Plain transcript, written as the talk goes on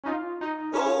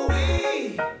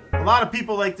me. A lot of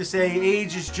people like to say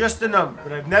age is just a number,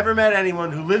 but I've never met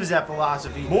anyone who lives that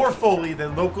philosophy more fully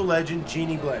than local legend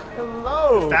Jeanie Blair.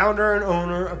 Hello! The founder and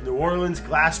owner of New Orleans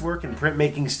Glassworks and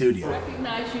Printmaking Studio. I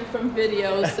recognize you from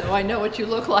videos, so I know what you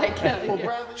look like.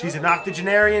 She's an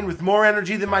octogenarian with more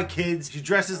energy than my kids. She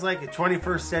dresses like a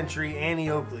 21st century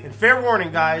Annie Oakley. And fair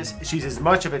warning, guys, she's as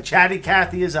much of a chatty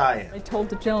Cathy as I am. I told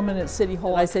the gentleman at City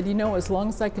Hall, I said, you know, as long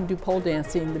as I can do pole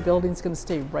dancing, the building's going to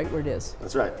stay right where it is.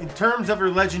 That's right. In terms of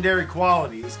her legendary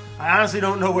qualities, I honestly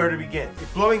don't know where to begin.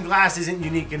 If blowing glass isn't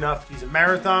unique enough, she's a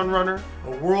marathon runner,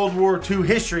 a World War II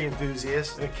history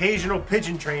enthusiast, an occasional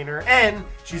pigeon trainer, and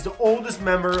she's the oldest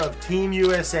member of Team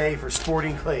USA for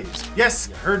sporting clays. Yes,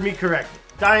 you heard me correctly.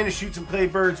 Dying to shoot some clay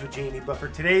birds with Jeanie, but for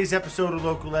today's episode of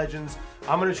Local Legends,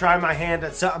 I'm going to try my hand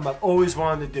at something I've always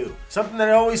wanted to do. Something that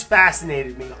always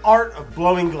fascinated me, the art of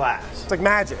blowing glass. It's like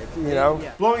magic, you know?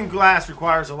 Yeah. Blowing glass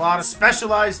requires a lot of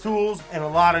specialized tools and a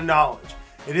lot of knowledge.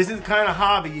 It isn't the kind of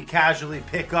hobby you casually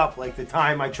pick up like the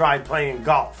time I tried playing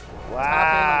golf.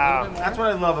 Wow. That's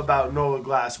what I love about NOLA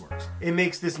Glassworks. It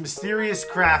makes this mysterious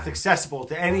craft accessible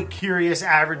to any curious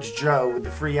average Joe with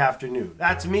the free afternoon.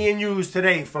 That's me and yous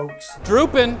today, folks.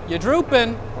 Drooping, you're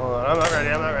drooping. Hold on, I'm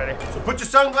not ready. So put your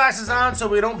sunglasses on so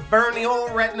we don't burn the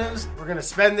old retinas. We're gonna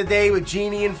spend the day with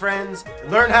Jeanie and friends,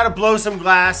 and learn how to blow some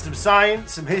glass, some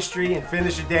science, some history, and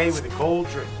finish the day with a cold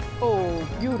drink. Oh,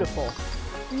 beautiful.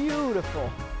 Beautiful.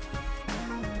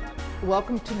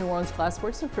 Welcome to New Orleans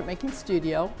Glassworks and Printmaking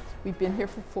Studio. We've been here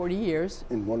for 40 years.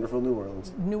 In wonderful New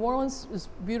Orleans. New Orleans is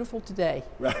beautiful today.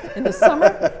 Right. In the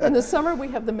summer we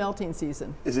have the melting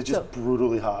season. Is it just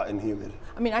brutally hot and humid?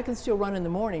 I mean, I can still run in the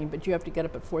morning, but you have to get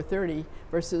up at 4:30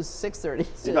 versus 6:30.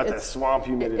 You got that swamp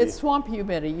humidity. It's swamp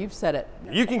humidity. You've said it.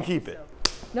 You can keep it.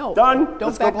 No. Done. Don't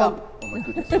Let's back go up. Oh my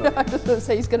goodness. I was going to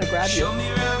say he's going to grab you. Show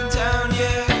me around town,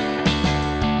 yeah.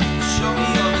 Show me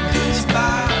all the good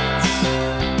spots.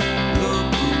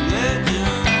 Local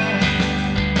legend.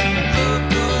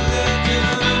 Local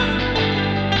legend.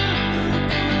 Local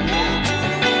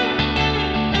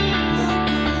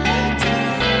legend.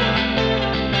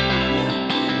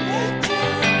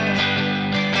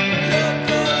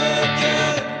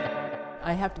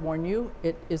 I have to warn you,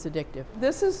 it is addictive.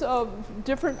 This is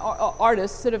different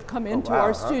artists that have come into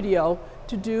our studio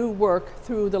to do work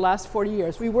through the last 40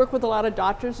 years. We work with a lot of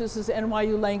doctors. This is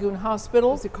NYU Langone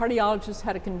Hospital. The cardiologists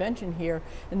had a convention here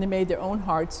and they made their own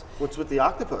hearts. What's with the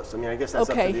octopus? I mean, I guess that's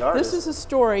up to the Okay, artist. this is a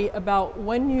story about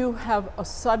when you have a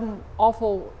sudden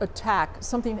awful attack,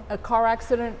 something, a car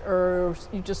accident, or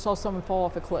you just saw someone fall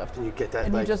off a cliff. And you get that,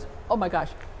 and like, you just, oh my gosh,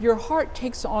 your heart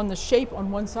takes on the shape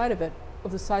on one side of it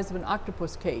of the size of an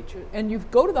octopus cage. And you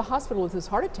go to the hospital with this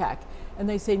heart attack and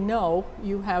they say, no,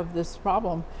 you have this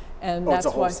problem. And that's it's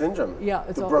a whole why, syndrome. Yeah,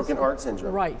 it's the a broken heart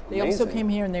syndrome. Right. They Amazing. also came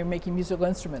here and they were making musical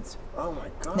instruments. Oh my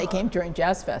God. They came during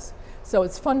Jazz Fest. So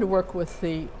it's fun to work with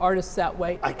the artists that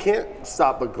way. I can't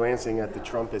stop but glancing at the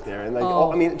trumpet there, and like,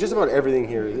 I mean, just about everything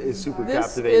here is super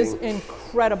captivating. This is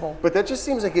incredible. But that just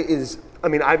seems like it is. I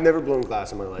mean, I've never blown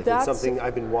glass in my life. That's it's something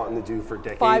I've been wanting to do for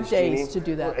decades. 5 days Jeanie. to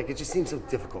do that. Like, it just seems so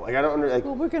difficult. Like, I don't understand.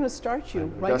 Well, we're going to start you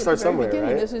right gotta at start the very somewhere, beginning.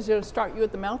 right? This is going to start you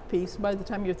at the mouthpiece. By the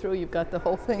time you're through, you've got the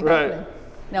whole thing Right. happening.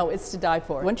 No, it's to die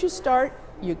for. Once you start,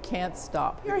 you can't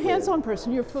stop. You're a hands-on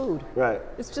person. You're food. Right.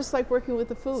 It's just like working with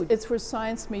the food. It's where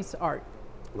science meets art.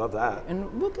 Love that.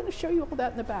 And we're going to show you all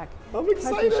that in the back. I'm How can I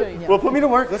excited. show you? Yeah. Well, put me to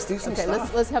work. Let's do some Okay,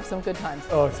 stuff. let's have some good times.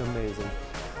 Oh, it's amazing.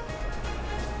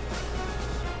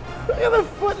 Look at the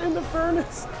foot in the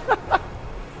furnace.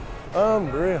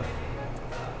 Unreal.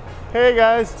 Hey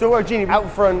guys, so Jeanie, out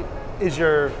front is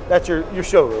that's your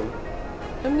showroom.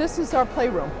 And this is our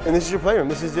playroom. And this is your playroom.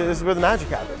 This is where the magic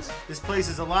happens. This place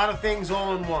is a lot of things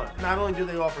all in one. Not only do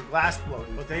they offer glass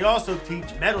blowing, but they also teach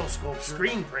metal sculpture,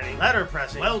 screen printing, letter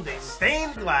pressing, welding,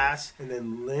 stained glass, and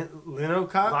then lino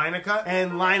cut,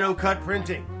 and lino cut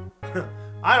printing.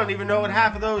 I don't even know what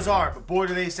half of those are, but boy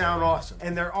do they sound awesome.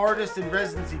 And their artist in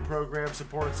residency program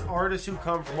supports artists who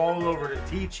come from all over to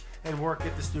teach and work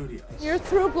at the studio. You're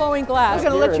through blowing glass. We're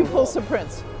going to let you pull some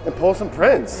prints. And pull some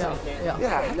prints. Yeah.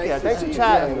 Thanks for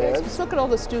chatting, man. Just look at all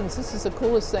the students. This is the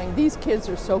coolest thing. These kids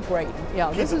are so great.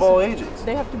 Yeah, Kids of all ages.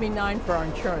 They have to be 9 for our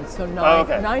insurance, so 9, Oh,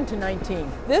 okay. 9 to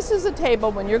 19. This is a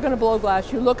table when you're going to blow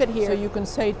glass. You look at here, so you can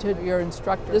say to your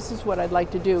instructor, "This is what I'd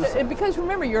like to do." And because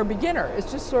remember, you're a beginner.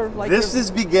 It's just sort of like This is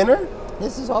beginner.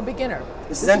 This is all beginner.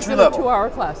 This is entry level.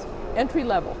 2-hour class. Entry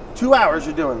level. 2 hours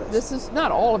you're doing this. This is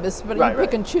not all of this, but Right, you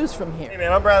pick right. and choose from here. Hey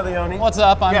man, I'm Brad Leone. What's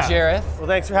up? I'm Yeah. Jareth. Well,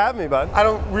 thanks for having me, bud. I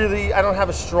don't have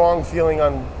a strong feeling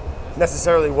on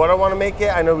necessarily what I want to make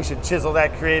it. I know we should chisel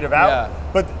that creative out. Yeah.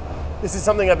 But This is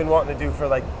something I've been wanting to do for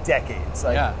like decades.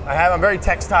 Like, Yeah. I'm very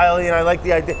textile-y and I like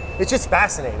the idea. It's just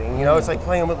fascinating, you know? It's like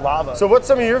playing with lava. So what's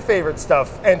some of your favorite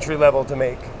stuff entry level to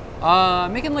make?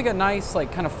 Making like a nice,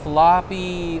 like kind of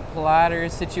floppy platter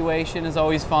situation is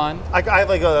always fun. I have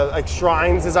like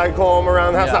shrines, as I call them,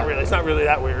 around the house. Yeah. It's not really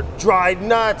that weird. Dried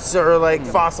nuts or like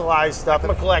fossilized stuff. I'm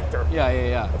a collector Yeah, yeah,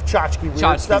 yeah. of tchotchke weird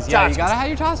Tchotchkes, stuff. yeah, you Tchotchkes. gotta have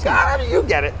your tchotchkes. You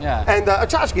get it. Yeah. And a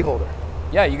tchotchke holder.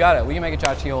 Yeah, you got it. We can make a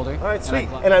tchotchke holder. All right, sweet.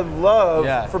 And I love,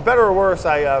 Yeah. for better or worse,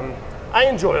 I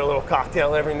enjoy a little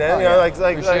cocktail every now and then. Oh, You know,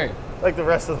 yeah, for sure. like the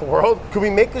rest of the world. Could we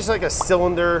make this like a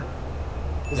cylinder?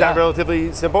 Is that Yeah.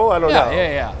 relatively simple? I don't know.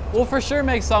 Yeah. We'll for sure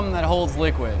make something that holds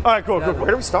liquid. All right, cool.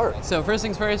 Where do we start? So first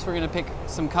things first, we're gonna pick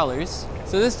some colors.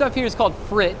 So this stuff here is called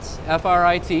frit,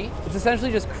 F-R-I-T. It's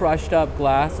essentially just crushed up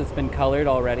glass that's been colored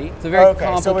already. It's a very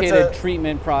complicated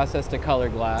treatment process to color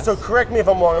glass. So correct me if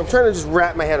I'm wrong. I'm trying to just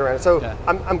wrap my head around it. So Yeah.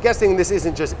 I'm guessing this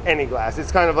isn't just any glass.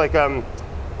 It's kind of like a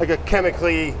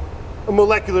chemically, a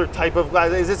molecular type of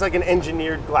glass. Is this like an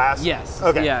engineered glass? Yes.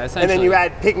 Okay. Yeah, And then you essentially.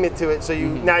 add pigment to it, so you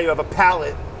now you have a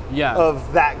palette Yeah.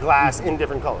 of that glass in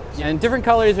different colors. Yeah, and different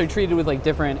colors are treated with like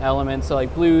different elements. So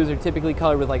like blues are typically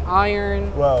colored with like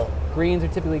iron. Whoa. Greens are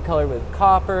typically colored with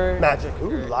copper. Magic. Ooh,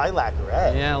 lilac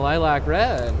red. Yeah, lilac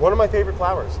red. One of my favorite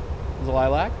flowers. Is it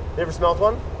lilac? You ever smelled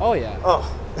one? Oh yeah. Oh.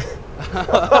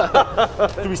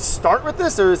 Do we start with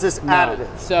this or is this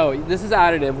additive? So this is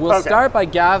additive. We'll Okay. start by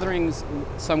gathering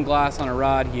some glass on a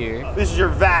rod here. This is your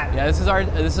vat. Yeah, this is our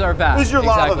vat. This is your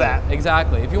lava vat.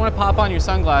 Exactly. If you want to pop on your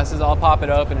sunglasses, I'll pop it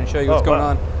open and show you what's Oh, going wow.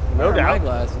 on. No Where are my doubt.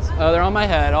 glasses. Oh, they're on my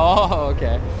head. Oh,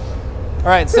 okay. All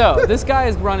right. So this guy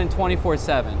is running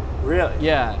 24/7. Really?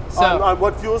 Yeah. So On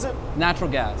what fuel is it? natural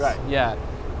gas. Right. Yeah.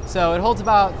 So it holds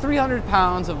about 300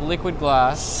 pounds of liquid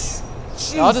glass.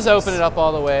 I'll just open it up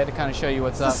all the way to kind of show you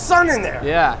what's The up. sun in there.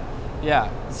 Yeah. Yeah.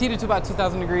 It's heated to about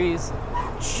 2,000 degrees.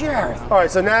 Cheers. All right,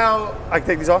 so now I can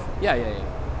take these off, Yeah.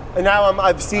 and now I've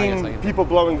I guess I seen can- people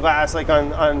blowing glass like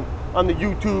on the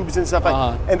YouTubes and stuff like,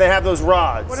 Uh-huh. and they have those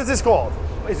rods. What is this called?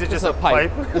 Is it just It's a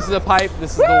pipe. This is a pipe.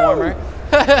 This is the warmer.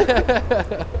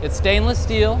 It's stainless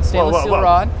steel whoa.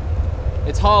 rod.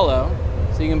 It's hollow,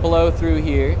 so you can blow through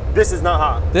here. This is not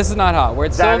hot. This is not hot. Where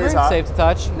it's That silver, is hot. safe to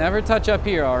touch. Never touch up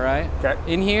here, all right? Okay.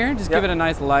 In here, just Yep. give it a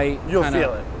nice light. You'll kinda-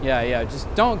 feel it. Yeah.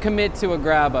 Just don't commit to a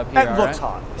grab up here, That all looks right?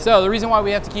 hot. So the reason why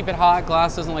we have to keep it hot,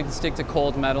 glass doesn't like to stick to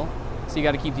cold metal. So you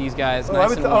got to keep these guys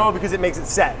nice and warm. because it makes it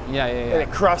set. Yeah. And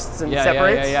it crusts and Yeah,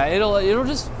 separates. yeah. It'll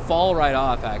just fall right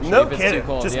off actually. No if it's kidding. too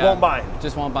cold. Just yeah. won't bind.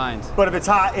 Just won't bind. But if it's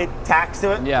hot, it tacks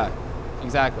to it. Yeah,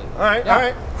 exactly. All right. Yeah. All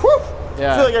right. Whew.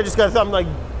 Yeah. I feel like I just got.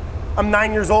 I'm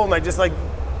 9 years old and I just like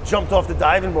jumped off the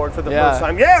diving board for the Yeah. first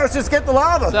time. Yeah, let's just get the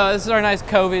lava. So this is our nice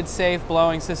COVID-safe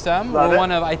blowing system. Love We're it.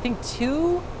 one of I think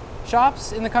 2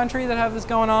 shops in the country that have this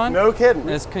going on. No kidding.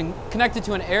 And it's connected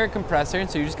to an air compressor,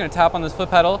 so you're just going to tap on this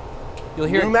foot pedal. You'll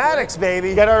hear Pneumatics, baby.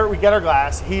 We get our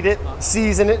glass, heat it,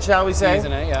 season it, shall we say?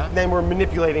 Season it, yeah. Then we're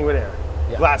manipulating with air.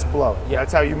 Yeah. Glass blowing. Yeah.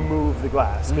 That's how you move the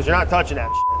glass, because you're not touching that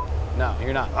shit. No,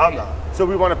 you're not. I'm not. So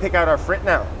we want to pick out our frit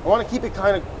now. I want to keep it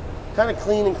kind of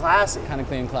clean and classy. Kind of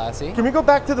clean and classy. Can we go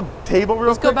back to the table real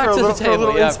Let's quick go back for, to a little, the for a table.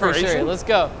 little Yeah, for inspiration? sure. Let's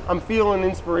go. I'm feeling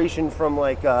inspiration from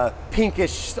like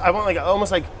pinkish. I want like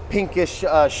almost like pinkish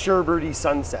sherbety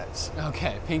sunsets.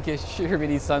 Okay, pinkish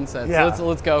sherbety sunsets. Yeah. So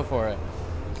let's go for it.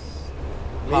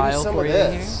 Maybe Pile some for of you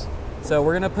this. here. So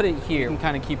we're gonna put it here and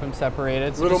kind of keep them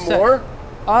separated. A So little just set- more.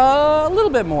 A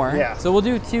little bit more. Yeah. So we'll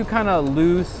do 2 kind of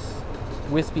loose,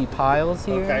 wispy piles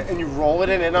here. Okay, and you roll it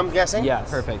in, I'm guessing. Yeah,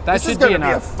 perfect. That This should is going be to be a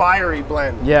enough. fiery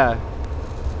blend. Yeah.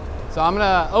 So I'm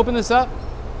gonna open this up.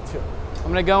 I'm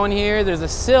gonna go in here. There's a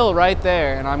sill right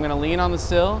there, and I'm gonna lean on the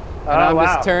sill. And Oh, I'm wow.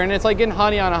 just turning. It's like getting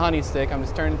honey on a honey stick. I'm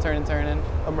just turning.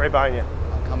 I'm right behind you.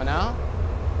 I'm coming out.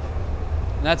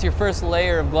 And that's your first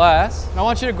layer of glass. And I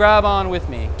want you to grab on with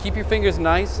me. Keep your fingers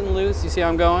nice and loose. You see how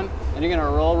I'm going? And you're gonna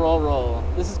roll.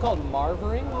 This is called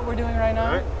marvering, what we're doing right now.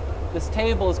 All right. This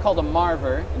table is called a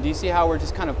marver. And do you see how we're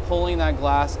just kind of pulling that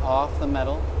glass off the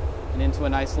metal and into a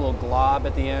nice little glob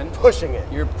at the end? Pushing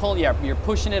it. You're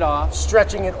pushing it off.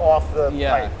 Stretching it off the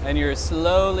Yeah, pipe. and you're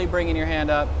slowly bringing your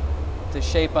hand up to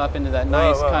shape up into that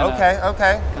nice Whoa, whoa. kind of.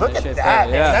 Okay. Look at shape that,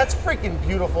 there, yeah. man. That's freaking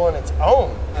beautiful in its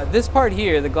own. This part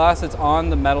here, the glass that's on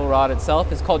the metal rod itself,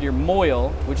 is called your moil,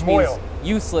 which Moil. means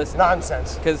useless.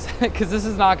 Nonsense. Because this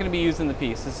is not going to be used in the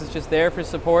piece. This is just there for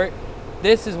support.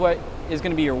 This is what is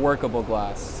going to be your workable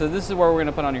glass. So this is where we're going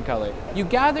to put on your color. You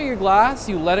gather your glass,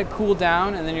 you let it cool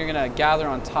down, and then you're going to gather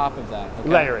on top of that. Okay?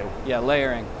 Layering. Yeah,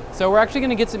 layering. So we're actually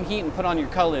gonna get some heat and put on your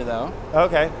color though.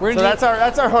 Okay. We're So gonna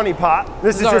that's our honey pot.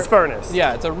 This is our just furnace.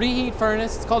 Yeah, it's a reheat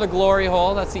furnace. It's called a glory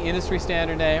hole. That's the industry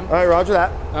standard name. All right, roger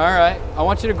that. All right, I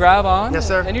want you to grab on. Yes,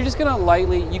 sir. And you're just gonna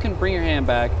lightly, you can bring your hand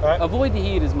back, right. avoid the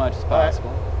heat as much as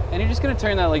possible. And you're just gonna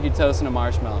turn that like you're toasting a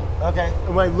marshmallow. Okay.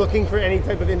 Am I looking for any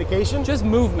type of indication? Just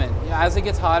movement. Yeah, as it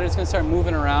gets hotter, it's gonna start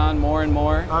moving around more and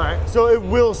more. All right. So it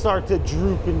will start to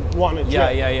droop and want to Yeah,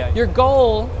 yeah, yeah. Your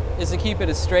goal is to keep it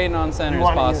as straight and on center You as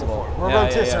want it possible. uniform. We're Yeah,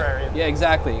 rotisserie. Yeah,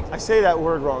 exactly. I say that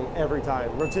word wrong every time.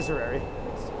 Rotisserie.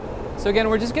 So again,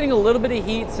 we're just getting a little bit of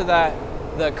heat so that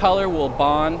the color will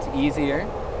bond easier.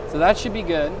 So that should be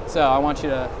good. So I want you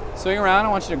to swing around. I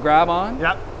want you to grab on.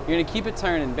 Yep. You're gonna keep it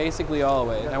turning basically all the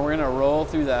way. And we're gonna roll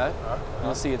through that.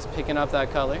 You'll see it's picking up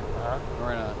that color. We're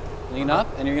gonna lean up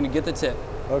and you're gonna get the tip.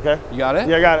 Okay. You got it?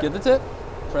 Yeah, I got it. Get the tip.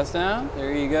 Press down.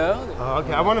 There you go.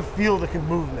 Okay. I want to feel the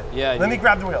movement. Yeah. Let me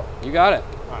grab the wheel. You got it.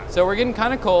 Alright. So we're getting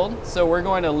kind of cold. So we're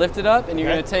going to lift it up and you're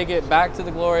Okay. gonna take it back to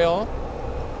the glory hole.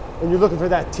 And you're looking for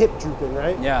that tip drooping,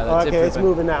 right? Yeah, that tip Okay, it's drooping.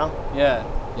 moving now. Yeah.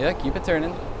 Yeah, keep it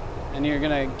turning. And you're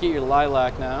gonna get your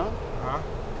lilac now.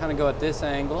 Kind of go at this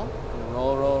angle. And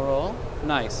roll, roll, roll.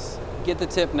 Nice. Get the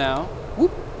tip now.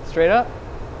 Whoop. Straight up.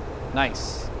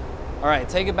 Nice. All right,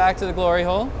 take it back to the glory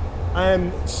hole. I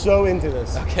am so into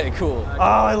this. Okay, cool. Oh,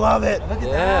 I love it. Look at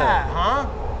Yeah. that, huh?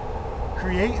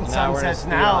 Creating Now we're gonna sunsets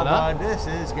screw now, it up. bud. This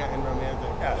is getting romantic.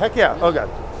 Yeah. Heck yeah. Oh, God.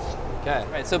 Okay.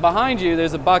 All right, so behind you,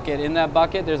 there's a bucket. In that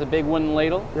bucket, there's a big wooden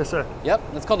ladle. Yes, sir. Yep,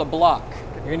 that's called a block.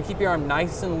 You're gonna keep your arm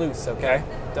nice and loose, okay?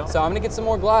 So I'm gonna get some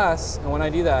more glass, and when I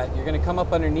do that, you're gonna come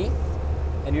up underneath,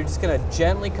 and you're just gonna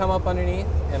gently come up underneath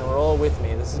and roll with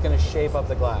me. This is gonna shape up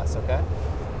the glass, okay?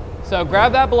 So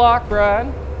grab that block,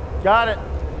 Brad. Got it.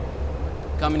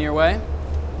 Coming your way.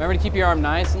 Remember to keep your arm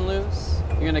nice and loose.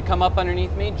 You're gonna come up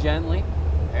underneath me gently.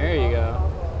 There you go.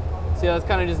 See how it's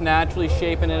kind of just naturally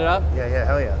shaping it up? Yeah, yeah,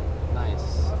 hell yeah. Nice.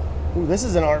 Ooh, this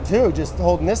is an art too, just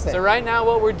holding this thing. So right now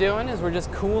what we're doing is we're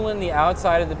just cooling the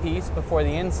outside of the piece before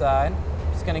the inside.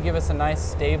 Just gonna give us a nice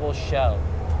stable shell.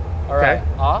 All right,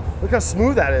 off. Look how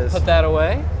smooth that is. Put that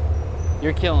away.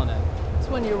 You're killing it.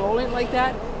 So when you roll it like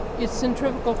that, it's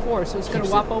centrifugal force, so it's going to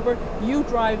whop over. You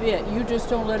drive it. You just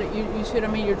don't let it. You see what I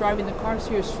mean? You're driving the car,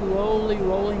 so you're slowly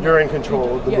rolling. You're in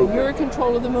control of the movement. You're in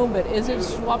control of the movement. As it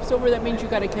swaps over, that means you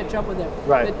got to catch up with it.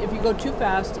 Right. But if you go too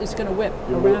fast, it's going to whip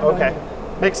around. on Okay.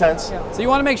 you. Makes sense. Yeah. So you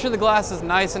want to make sure the glass is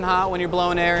nice and hot when you're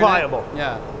blowing air in it. Pliable.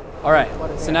 Yeah. All right.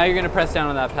 So now you're going to press down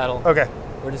on that pedal. Okay.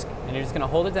 And you're just going to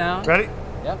hold it down. Ready?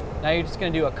 Yep. Now you're just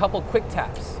going to do a couple quick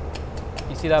taps.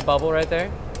 You see that bubble right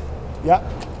there? Yep.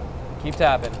 Keep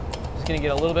tapping. Just going to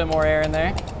get a little bit more air in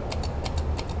there.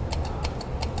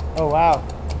 Oh, wow.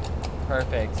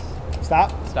 Perfect.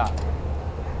 Stop. Stop.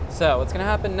 So what's going to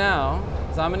happen now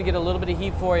is I'm going to get a little bit of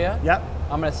heat for you. Yep.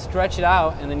 I'm going to stretch it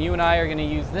out, and then you and I are going to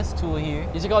use this tool here.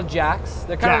 These are called jacks.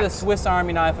 They're kind of the Jacks. Swiss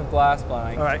Army knife of glass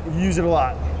blowing. All right. You use it a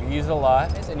lot. You use it a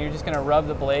lot, and you're just going to rub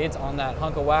the blades on that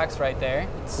hunk of wax right there.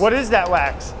 What is that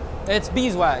wax? It's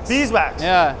beeswax. Beeswax.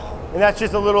 Yeah, And that's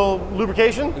just a little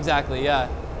lubrication? exactly, yeah.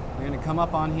 You're going to come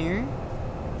up on here,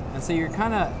 and so you're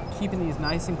kind of keeping these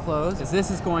nice and closed, because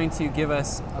this is going to give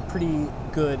us a pretty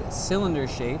good cylinder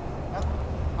shape.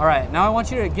 All right, now I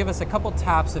want you to give us a couple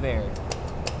taps of air.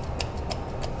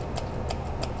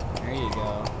 There you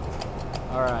go.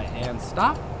 All right, and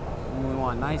stop. And we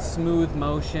want nice smooth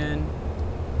motion.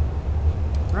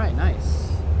 All right, nice.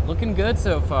 Looking good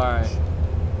so far.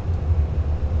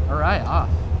 All right, off.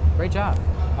 Great job.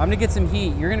 I'm gonna get some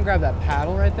heat. You're gonna grab that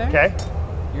paddle right there. Okay.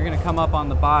 You're gonna come up on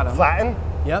the bottom. Flatten?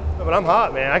 Yep. No, but I'm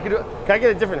hot, man. Can I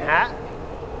get a different hat?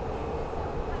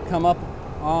 Come up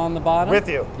on the bottom. With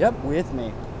you. Yep, with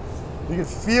me. You can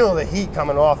feel the heat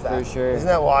coming off that. For sure. Isn't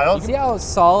that You wild? see how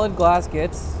solid glass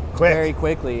gets? Quick. Very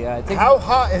quickly. It takes How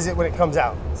hot is it when it comes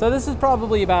out? So this is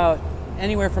probably about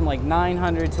anywhere from like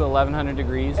 900 to 1100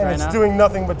 degrees And right it's now. doing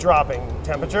nothing but dropping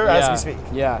temperature as we speak.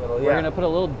 Yeah. Little- We're gonna put a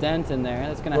little dent in there.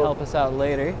 That's gonna Little- help us out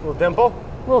later. Little dimple.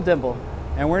 Little dimple.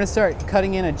 And we're gonna start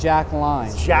cutting in a jack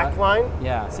line. Jack line.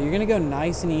 Yeah. So you're gonna go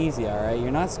nice and easy, all right?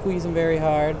 You're not squeezing very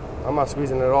hard. I'm not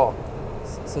squeezing it at all.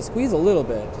 So squeeze a little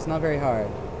bit, just not very hard.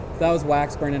 So that was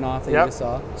wax burning off that you just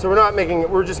saw. So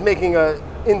we're just making a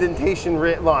indentation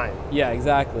line. Yeah,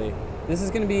 exactly. This is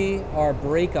gonna be our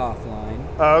break off line.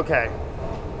 Oh, okay.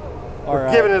 All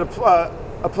right. Giving it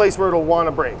a place where it'll want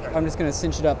to break. I'm just gonna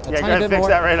cinch it up a Yeah, tiny gotta bit fix more.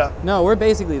 that right up. No, we're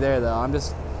basically there though. I'm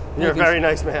just You're a making very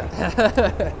nice man.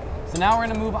 So now we're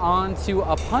gonna move on to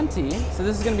a punty. So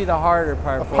this is gonna be the harder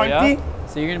part for you. punty?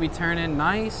 So you're gonna be turning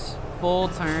nice, full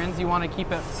turns. You wanna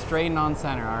keep it straight and on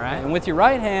center, all right? And with your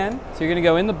right hand, so you're gonna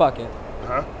go in the bucket.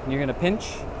 Uh-huh. And you're gonna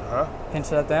pinch, Pinch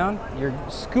that down. You're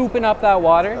scooping up that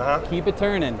water. Keep it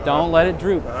turning. Don't let it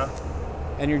droop.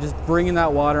 And you're just bringing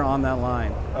that water on that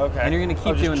line. Okay. And you're gonna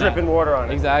keep just doing dripping that. water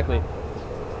on it. Exactly.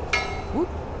 Whoop.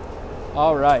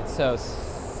 All right, so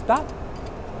stop.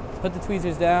 Put the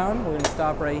tweezers down. We're gonna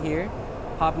stop right here.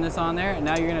 Popping this on there, and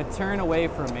now you're gonna turn away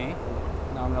from me.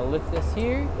 Now I'm gonna lift this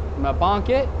here. I'm gonna bonk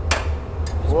it.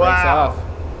 Just breaks off.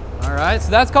 All right,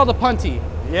 so that's called a punty.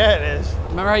 Yeah, it is.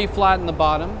 Remember how you flatten the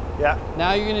bottom? Yeah.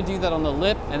 Now you're gonna do that on the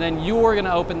lip, and then you're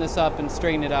gonna open this up and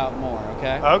straighten it out more,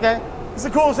 okay? Okay. It's the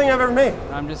coolest thing I've ever made.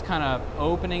 I'm just kind of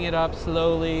opening it up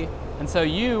slowly. And so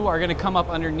you are gonna come up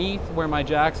underneath where my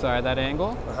jacks are, that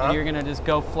angle, and you're gonna just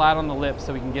go flat on the lip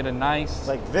so we can get a nice...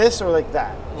 Like this or like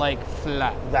that? Like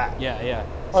flat. That? Yeah, yeah.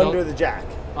 So, Under the jack?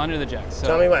 Under the jack. So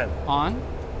tell me when. On.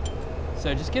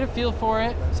 So just get a feel for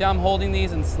it. See how I'm holding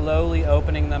these and slowly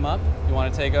opening them up? You wanna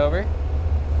take over?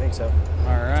 I think so.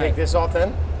 All right. Take this off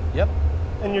then? Yep.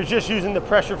 And you're just using the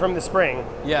pressure from the spring.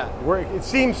 Yeah. It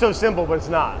seems so simple, but it's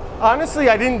not. Honestly,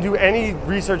 I didn't do any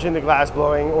research into glass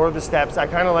blowing or the steps. I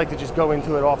kind of like to just go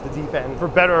into it off the deep end, for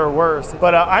better or worse.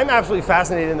 But I'm absolutely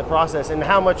fascinated in the process and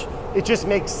how much it just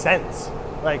makes sense.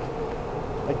 Like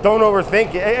don't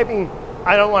overthink it. I mean,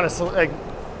 I don't want to,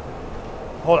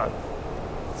 hold on.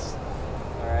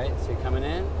 All right, so you're coming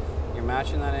in, you're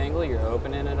matching that angle, you're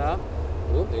opening it up.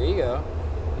 Oop, there you go.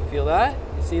 You feel that?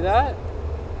 You see that?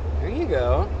 There you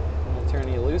go. I'm gonna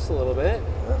turn you loose a little bit.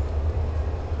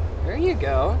 There you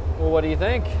go. Well, what do you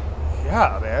think?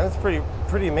 Yeah, man, it's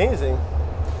pretty amazing.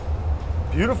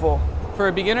 Beautiful. For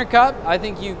a beginner cup, I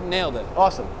think you nailed it.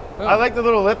 Awesome. Boom. I like the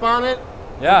little lip on it.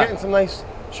 Yeah. We're getting some nice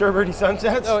sherbety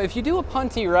sunsets. So if you do a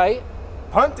punty right,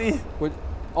 punty,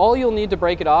 all you'll need to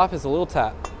break it off is a little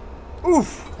tap.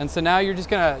 Oof. And so now you're just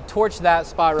gonna torch that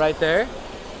spot right there.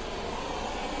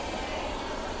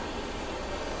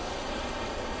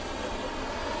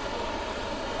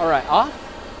 All right, off.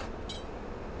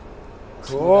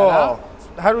 Cool.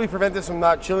 How do we prevent this from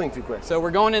not chilling too quick? So we're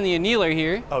going in the annealer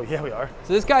here. Oh, yeah, we are.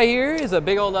 So this guy here is a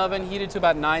big old oven heated to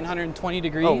about 920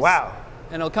 degrees. Oh, wow.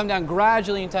 And it'll come down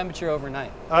gradually in temperature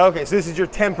overnight. Okay, so this is your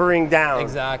tempering down.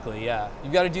 Exactly, yeah.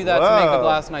 You've got to do that to make the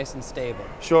glass nice and stable.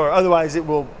 Sure, otherwise it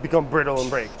will become brittle and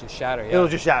break. Just shatter, yeah. It'll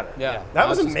just shatter. Yeah. That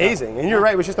was amazing. And you're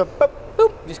right, it was just a boop.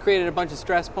 Boop. Just created a bunch of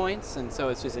stress points, and so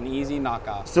it's just an easy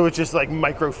knockoff. So it's just like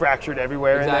micro fractured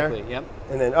everywhere in there? Exactly, yep.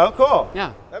 And then, oh, cool.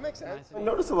 Yeah. That makes sense. I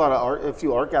noticed a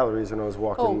few art galleries when I was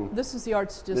walking. Oh, this is the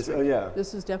arts district. Yeah.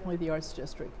 This is definitely the arts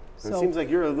district. So, it seems like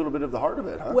you're a little bit of the heart of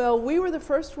it, huh? Well, we were the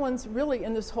first ones really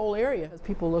in this whole area.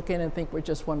 People look in and think we're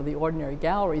just one of the ordinary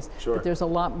galleries, but there's a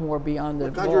lot more beyond the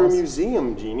walls. God, you're a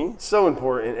museum, Jeannie. So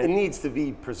important. It needs to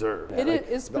be preserved. It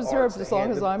is preserved as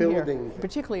long as I'm here.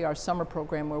 Particularly our summer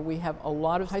program where we have a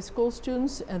lot of high school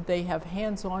students and they have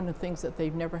hands-on and things that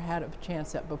they've never had a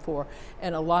chance at before,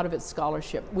 and a lot of it's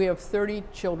scholarship. We have 30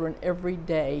 children every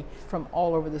day from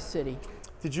all over the city.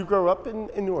 Did you grow up in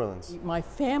New Orleans? My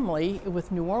family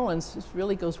with New Orleans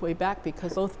really goes way back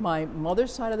because both my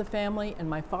mother's side of the family and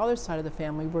my father's side of the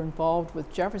family were involved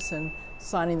with Jefferson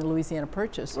signing the Louisiana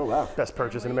Purchase. Oh, wow. Best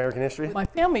purchase in American history. My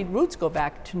family roots go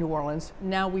back to New Orleans.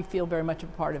 Now we feel very much a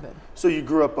part of it. So you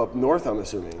grew up north, I'm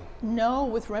assuming? No,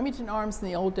 with Remington Arms in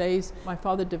the old days, my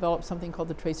father developed something called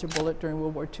the tracer bullet during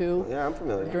World War II. Yeah, I'm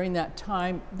familiar. During that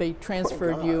time, they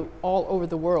transferred you all over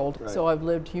the world. Right. So I've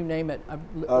lived, you name it.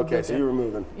 Okay, so you were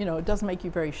moving. You know, it doesn't make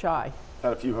you very shy.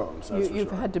 Had a few homes, that's for You've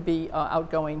sure. had to be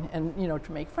outgoing and, you know,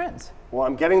 to make friends. Well,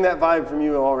 I'm getting that vibe from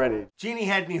you already. Jeannie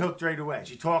had me hooked right away.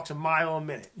 She talks a mile a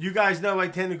minute. You guys know I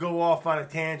tend to go off on a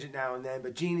tangent now and then,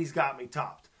 but Jeannie's got me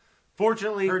topped.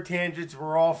 Fortunately, her tangents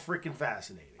were all freaking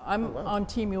fascinating. I'm on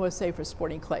Team USA for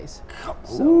sporting clays.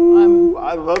 So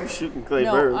I love shooting clay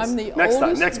birds. I'm the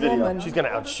Next video, woman, she's gonna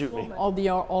outshoot me. The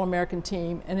All-American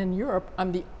team, and in Europe,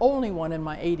 I'm the only one in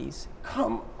my 80s.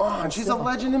 Come on, she's a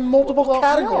legend in multiple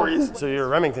categories. No. So you're a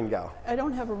Remington gal. I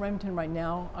don't have a Remington right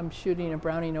now. I'm shooting a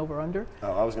Browning over-under.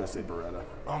 Oh, I was gonna say Beretta.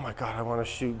 Oh my God, I want to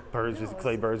shoot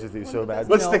clay birds with you so bad.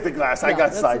 Let's stick to glass. I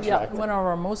got sidetracked. One of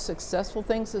our most successful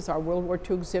things is our World War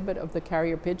II exhibit of the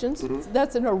carrier pigeons.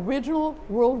 That's an original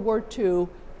World War II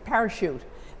parachute.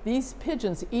 These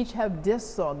pigeons each have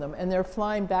discs on them, and they're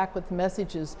flying back with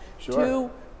messages to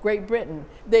Great Britain.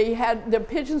 The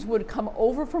pigeons would come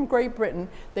over from Great Britain,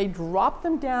 they drop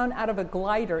them down out of a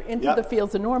glider into the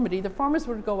fields of Normandy. The farmers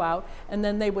would go out and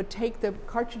then they would take the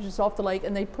cartridges off the lake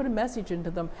and they'd put a message into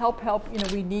them, help, you know,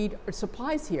 we need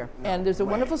supplies here. And there's a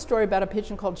wonderful story about a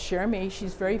pigeon called Jeremy.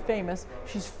 She's very famous.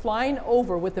 She's flying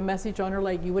over with a message on her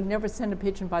leg. You would never send a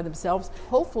pigeon by themselves.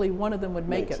 Hopefully one of them would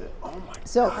make it. Oh my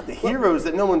God, the heroes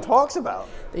that no one talks about.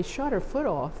 They shot her foot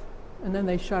off. and then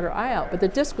they shot her eye out. But the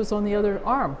disc was on the other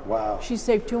arm. Wow. She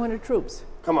saved 200 troops.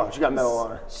 Come on, she got medal on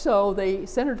her. So they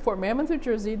sent her to Fort Mammoth, New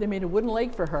Jersey. They made a wooden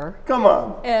leg for her. Come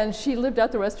on. And she lived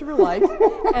out the rest of her life.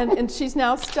 and she's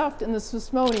now stuffed in the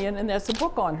Smithsonian, and there's a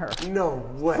book on her. No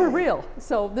way. For real.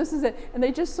 So this is it. And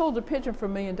they just sold a pigeon for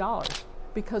 $1 million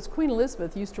because Queen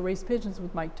Elizabeth used to raise pigeons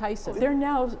with Mike Tyson. They're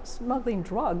now smuggling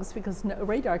drugs because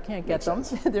radar can't get them.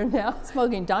 They're now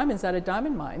smuggling diamonds out of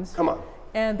diamond mines. Come on.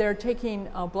 And they're taking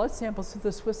blood samples to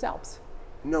the Swiss Alps.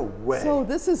 No way. So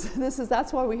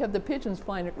that's why we have the pigeons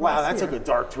flying across. Wow, that's here. a good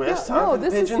dark twist. Yeah, huh, no, for the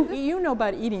this pigeon? is, you know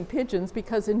about eating pigeons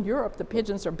because in Europe the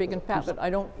pigeons are big and fat, but I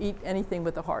don't eat anything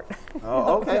with the heart.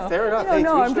 Oh, okay, No. fair enough. No, Hey,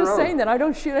 no, to each I'm their just own. saying that I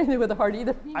don't shoot anything with the heart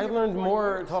either. I learned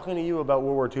more talking to you about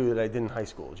World War II than I did in high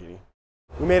school, Jeannie.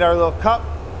 We made our little cup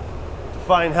to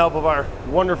find help of our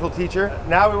wonderful teacher.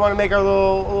 Now we want to make our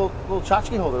little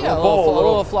tchotchke holder, Yeah, little bowl. a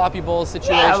little floppy bowl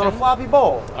situation. Yeah, a little floppy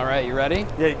bowl. All right, you ready?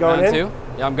 Yeah, you going Round in? 2?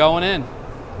 Yeah, I'm going in.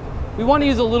 We want to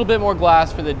use a little bit more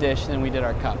glass for the dish than we did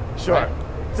our cup. Sure. right?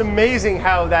 It's amazing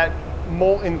how that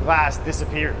molten glass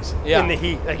disappears Yeah. in the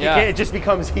heat. Like Yeah. it just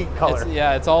becomes heat color.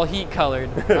 It's all heat colored.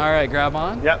 All right, grab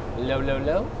on. Yep. Low, low,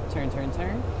 low. Turn, turn,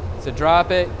 turn. So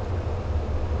drop it,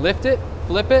 lift it,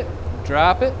 flip it,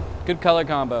 drop it. Good color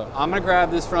combo. I'm gonna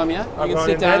grab this from you. You I'm can going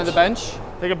sit in down at the bench.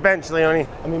 Take a bench, Leone.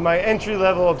 I mean, my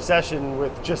entry-level obsession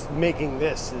with just making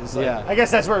this is like, Yeah. I guess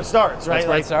that's where it starts, right? That's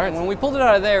where Like, it starts. When we pulled it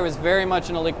out of there, it was very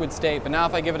much in a liquid state, but now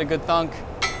if I give it a good thunk,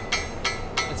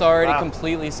 it's already Wow.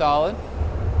 completely solid.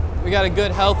 We got a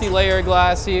good healthy layer of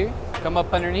glass here. Come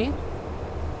up underneath.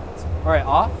 All right,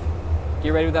 off.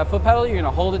 Get ready with that foot pedal. You're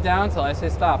gonna hold it down until I say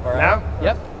stop, all right? Now?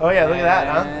 Yep. Oh yeah, look at that,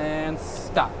 huh? And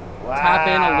stop. Tap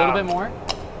in a little bit more.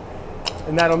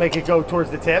 And that'll make it go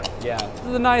towards the tip. Yeah. This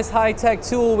is a nice high-tech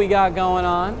tool we got going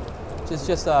on. It's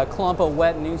just a clump of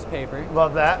wet newspaper.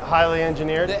 Love that, highly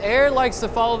engineered. The air likes to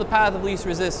follow the path of least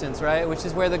resistance, right? Which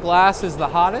is where the glass is the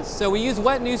hottest. So we use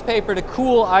wet newspaper to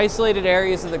cool isolated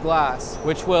areas of the glass,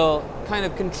 which will kind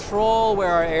of control where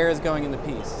our air is going in the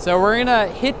piece. So we're gonna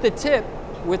hit the tip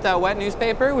with that wet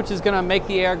newspaper, which is gonna make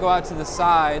the air go out to the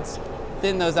sides,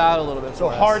 thin those out a little bit So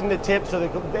for us. harden the tip so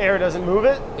the air doesn't move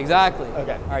it. Exactly.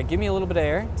 Okay. All right, give me a little bit of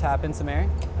air. Tap in some air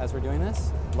as we're doing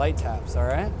this. Light taps, all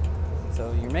right?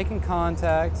 So you're making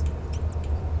contact.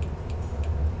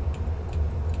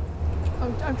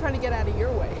 I'm trying to get out of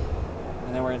your way.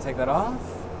 And then we're gonna take that off.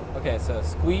 Okay, so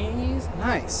squeeze,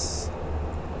 nice.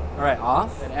 All right,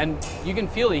 off. And you can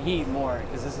feel the heat more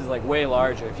because this is like way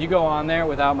larger. If you go on there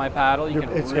without my paddle, you can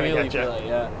It's gonna really get you. feel it,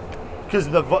 yeah. Because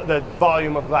of the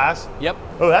volume of glass. Yep.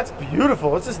 Oh, that's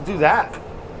beautiful. Let's just do that.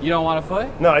 You don't want a foot?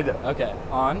 No, I do. Okay,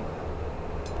 on.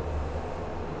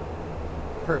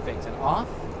 Perfect, and off.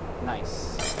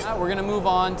 Nice. Now we're gonna move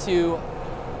on to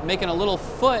making a little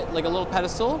foot, like a little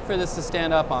pedestal for this to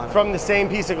stand up on. From the same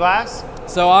piece of glass?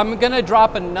 So I'm gonna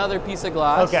drop another piece of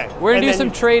glass. Okay. We're And gonna do then some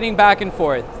you- trading back and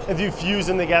forth. If you fuse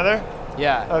them together?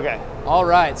 Yeah. Okay. All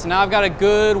right, so now I've got a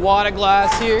good wad of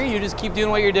glass here. You just keep doing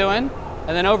what you're doing.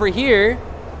 And then over here,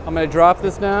 I'm gonna drop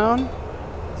this down,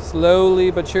 slowly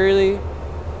but surely.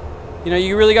 You know,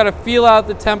 you really gotta feel out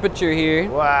the temperature here.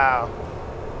 Wow.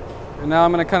 And now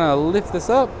I'm gonna kinda lift this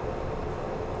up.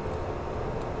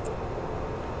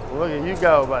 Look at you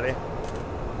go, buddy.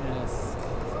 Yes,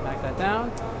 smack that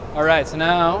down. All right, so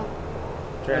now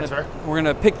Transfer. we're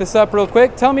gonna pick this up real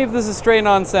quick. Tell me if this is straight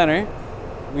on center.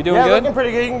 We doing Yeah, good? looking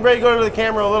pretty good. You can ready to go to the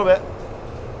camera a little bit.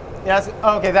 Yeah,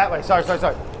 oh, okay, that way. Sorry.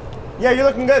 Yeah, you're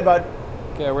looking good, bud.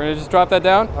 Okay, we're gonna just drop that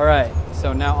down. All right,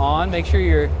 so now on, make sure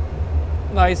you're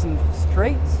nice and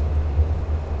straight.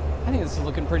 I think this is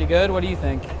looking pretty good. What do you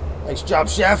think? Nice job,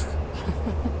 chef.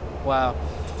 Wow,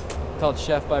 called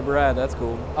Chef by Brad, that's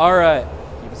cool. All right,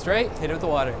 keep it straight, hit it with the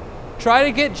water. Try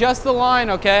to get just the line,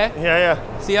 okay? Yeah.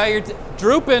 See how you're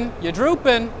drooping, you're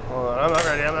drooping. Hold on, I'm not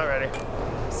ready.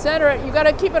 Center it. You got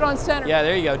to keep it on center. Yeah,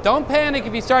 there you go. Don't panic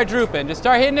if you start drooping. Just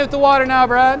start hitting it with the water now,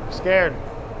 Brad. Scared.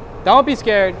 Don't be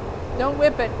scared. Don't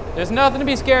whip it. There's nothing to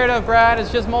be scared of, Brad.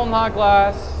 It's just molten hot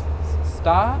glass.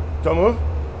 Stop. Don't move.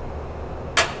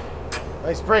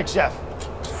 Nice break, chef.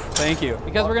 Thank you.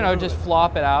 Because we're gonna just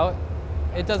flop it out,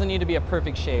 it doesn't need to be a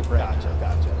perfect shape right now.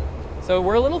 Gotcha. So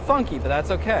we're a little funky, but that's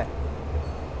okay.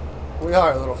 We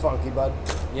are a little funky, bud.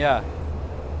 Yeah.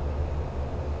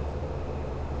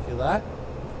 Feel that?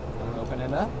 Open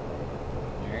it up.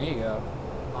 There you go.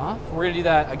 Off. We're gonna do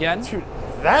that again. Dude,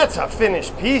 that's a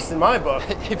finished piece in my book.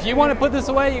 If you want to put this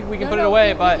away, we can put it No,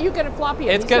 away, but you get it floppy.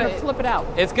 it's He's gonna flip it out.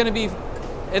 it's gonna be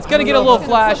it's don't gonna get a know little if He's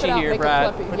gonna flip flashy it out, here, make it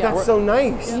Brad. flippy, But yeah. that's so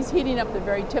nice. He's heating up the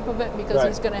very tip of it because Right.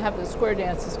 he's going to have the square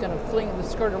dance. He's going to fling the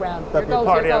skirt around. That'd Here be a goes,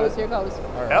 party here of goes, it. here goes.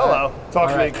 Hello. Talk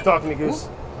All right. to me, Goose.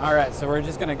 All right, so we're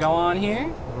just gonna go on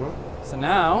here. So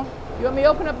now, You want me to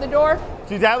open up the door?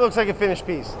 Dude, that looks like a finished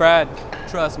piece. Brad,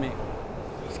 trust me.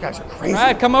 These guys are crazy.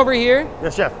 Brad, come over here.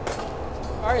 Yes, chef.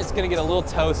 All right, it's gonna get a little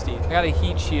toasty. I got a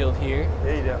heat shield here.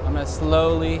 There you go. I'm gonna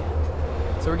slowly,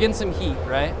 so we're getting some heat,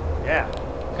 right? Yeah.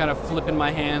 Kind of flipping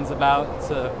my hands about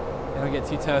so they don't get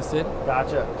too toasted.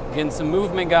 Gotcha. Getting some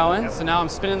movement going. Yep. So now I'm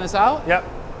spinning this out. Yep.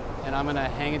 And I'm gonna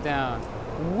hang it down.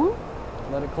 Whoop.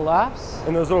 Let it collapse.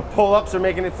 And those little pull-ups are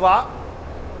making it flop.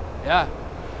 Yeah.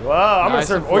 Wow, I'm Nice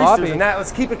gonna and serve oysters floppy. in that.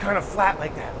 Let's keep it kind of flat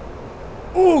like that.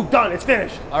 Ooh, done, it's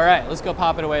finished. All right, let's go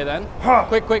pop it away then. Huh.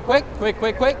 Quick, quick, quick, quick,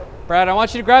 quick, quick. Brad, I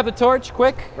want you to grab the torch,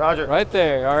 quick. Roger. Right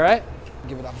there, all right.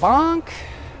 Give it a bonk.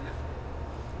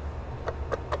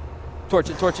 Torch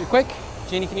it quick.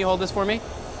 Jeannie, can you hold this for me?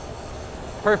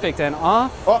 Perfect, and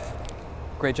off. Oh.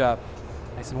 Great job.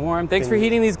 Nice and warm. Thanks for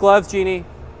heating these gloves, Jeannie.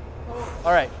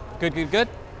 All right, good, good, good.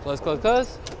 Close, close,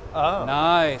 close. Oh.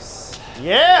 Nice.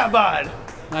 Yeah, bud.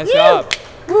 Nice job.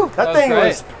 That was thing great.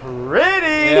 was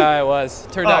pretty. Yeah, it was.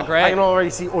 Turned out great. I can already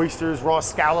see oysters, raw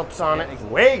scallops on it.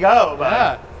 Way go, bud.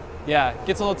 Yeah. Yeah,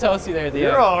 gets a little toasty there at the You're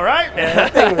end. all right, man.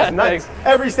 That thing was nice. Thanks.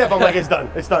 Every step, I'm like, it's done.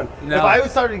 It's done. No. If I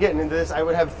started getting into this, I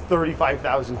would have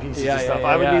 35,000 pieces Yeah, of yeah, stuff. yeah,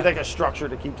 I would yeah. need like a structure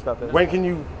to keep stuff in. When can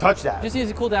you touch that? Just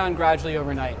needs to cool down gradually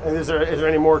overnight. And is there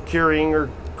any more curing or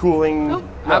cooling? Nope.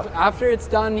 No. After it's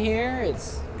done here,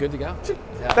 it's good to go.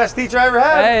 Yeah. Best teacher I ever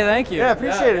had. Hey, thank you. Yeah,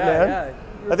 appreciate it, man. Yeah.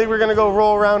 I think we're gonna go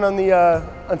roll around on the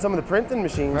on some of the printing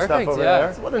machine stuff Perfect, over yeah.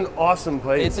 there. What an awesome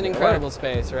place. It's an incredible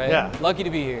space, right? Yeah. Lucky to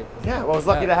be here. Yeah, well, I was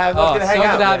lucky to have, Oh, lucky to hang so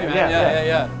out. good to have you, man. Yeah.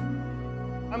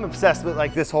 Yeah. I'm obsessed with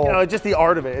like this whole, just the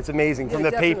art of it. It's amazing, from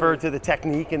the paper to the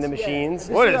technique and the machines.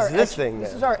 What is this thing, man?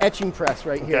 This is our etching press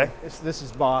right here. Okay. This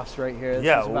is Boss right here. This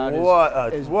Yeah, is about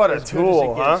what a as tool,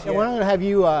 good as it huh? gets. Yeah, why don't I have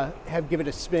you give it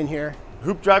a spin here?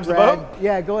 Hoop drives the Brad? boat?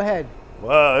 Yeah, go ahead.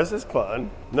 Whoa, this is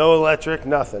fun. No electric,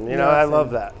 nothing. You know, I Nothing.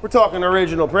 love that. We're talking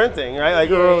original printing, right?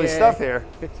 Like early stuff here.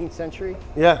 15th century.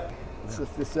 Yeah. Let's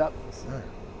lift this up.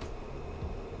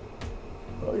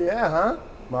 Oh yeah, huh?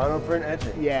 Monoprint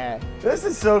etching. Yeah. This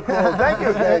is so cool. Thank you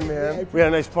again, man. We had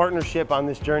a nice partnership on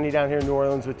this journey down here in New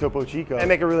Orleans with Topo Chico. They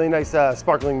make a really nice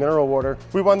sparkling mineral water.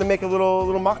 We wanted to make a little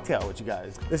mocktail with you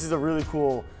guys. This is a really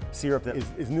cool syrup that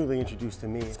is newly introduced to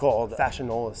me. It's called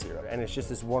fassionola syrup, and it's just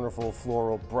this wonderful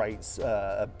floral, bright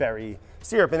berry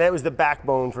syrup, and that was the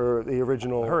backbone for the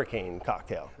original hurricane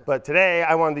cocktail. But today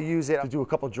I wanted to use it to do a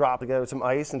couple drops together with some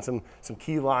ice and some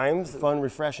key limes. Fun,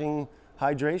 refreshing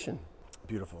hydration.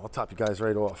 Beautiful. I'll top you guys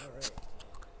right off.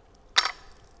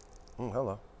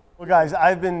 Hello. Well, guys,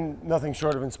 I've been nothing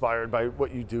short of inspired by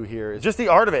what you do here. It's just the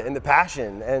art of it and the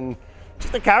passion and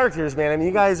just the characters, man. I mean,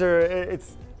 you guys are,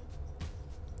 it's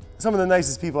some of the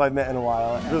nicest people I've met in a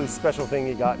while. Really special thing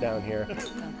you got down here.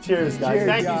 Cheers, guys. Cheers,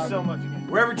 Thank John. you so much.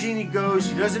 Wherever Jeannie goes,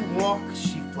 she doesn't walk,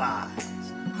 she flies.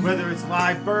 Whether it's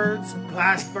live birds,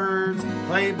 glass birds,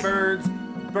 clay birds,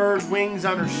 bird wings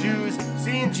on her shoes,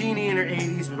 seeing Jeannie in her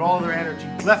 80s with all her energy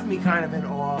left me kind of in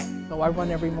awe. So I run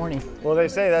every morning. Well, they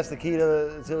say that's the key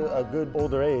to a good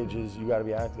older age is you got to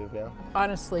be active, yeah?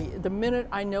 Honestly, the minute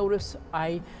I notice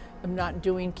I am not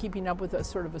keeping up with a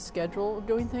sort of a schedule of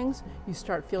doing things, you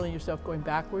start feeling yourself going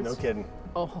backwards. No kidding.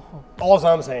 Oh. All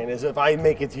I'm saying is if I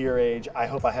make it to your age, I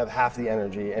hope I have half the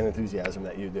energy and enthusiasm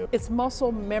that you do. It's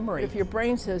muscle memory. If your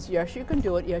brain says, yes, you can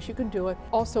do it, yes, you can do it.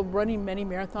 Also, running many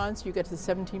marathons, you get to the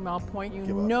 17-mile point, you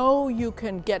know you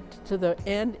can get to the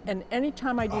end. And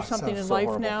anytime I do something in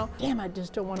life now, damn, I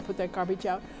just don't want to put that garbage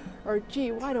out. Or,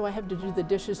 gee, why do I have to do the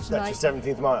dishes tonight? That's your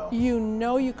 17th mile. You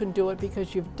know you can do it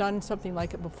because you've done something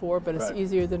like it before, but it's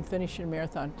easier than finishing a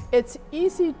marathon. It's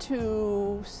easy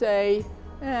to say,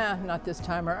 not this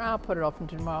time, or I'll put it off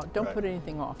until tomorrow. Don't put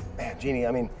anything off. Man, Jeannie,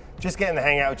 I mean, just getting to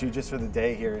hang out with you just for the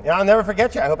day here. And I'll never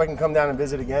forget you. I hope I can come down and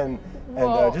visit again.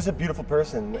 And just a beautiful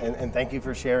person. And thank you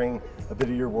for sharing a bit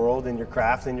of your world and your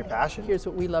craft and your passion. Here's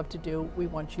what we love to do. We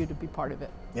want you to be part of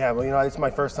it. Yeah, well, you know, it's my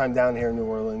first time down here in New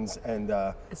Orleans. And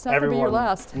it's not going to be your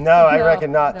last. No, I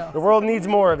reckon not. No. The world needs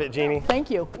more of it, Jeannie. Thank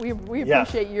you. We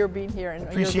appreciate your being here. And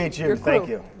Appreciate your you. crew. Thank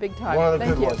you. Big time. One of the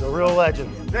Thank good you. ones. A real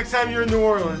legend. Next time you're in New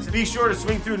Orleans, be sure to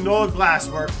swing through NOLA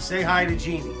Glassworks and say hi to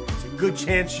Jeannie. There's a good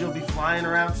chance she'll be flying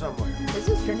around somewhere. This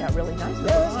has turned out really nice.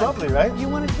 Yeah, it's lovely, right? You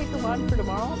want to take the lawn for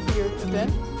tomorrow for your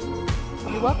event?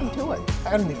 You're welcome to it.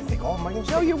 I don't even think all my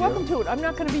No, you're welcome to it. I'm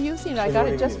not going to be using it. I you got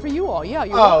don't it just even for you all. Yeah,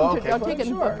 you're Oh, welcome okay. to. I'll Well, take it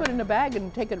and sure. put it in a bag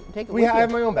and take it with I you.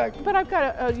 have my own bag. But I've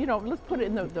got a, let's put it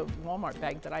in the Walmart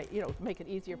bag that make it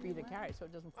easier for you to carry so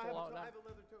it doesn't fall out.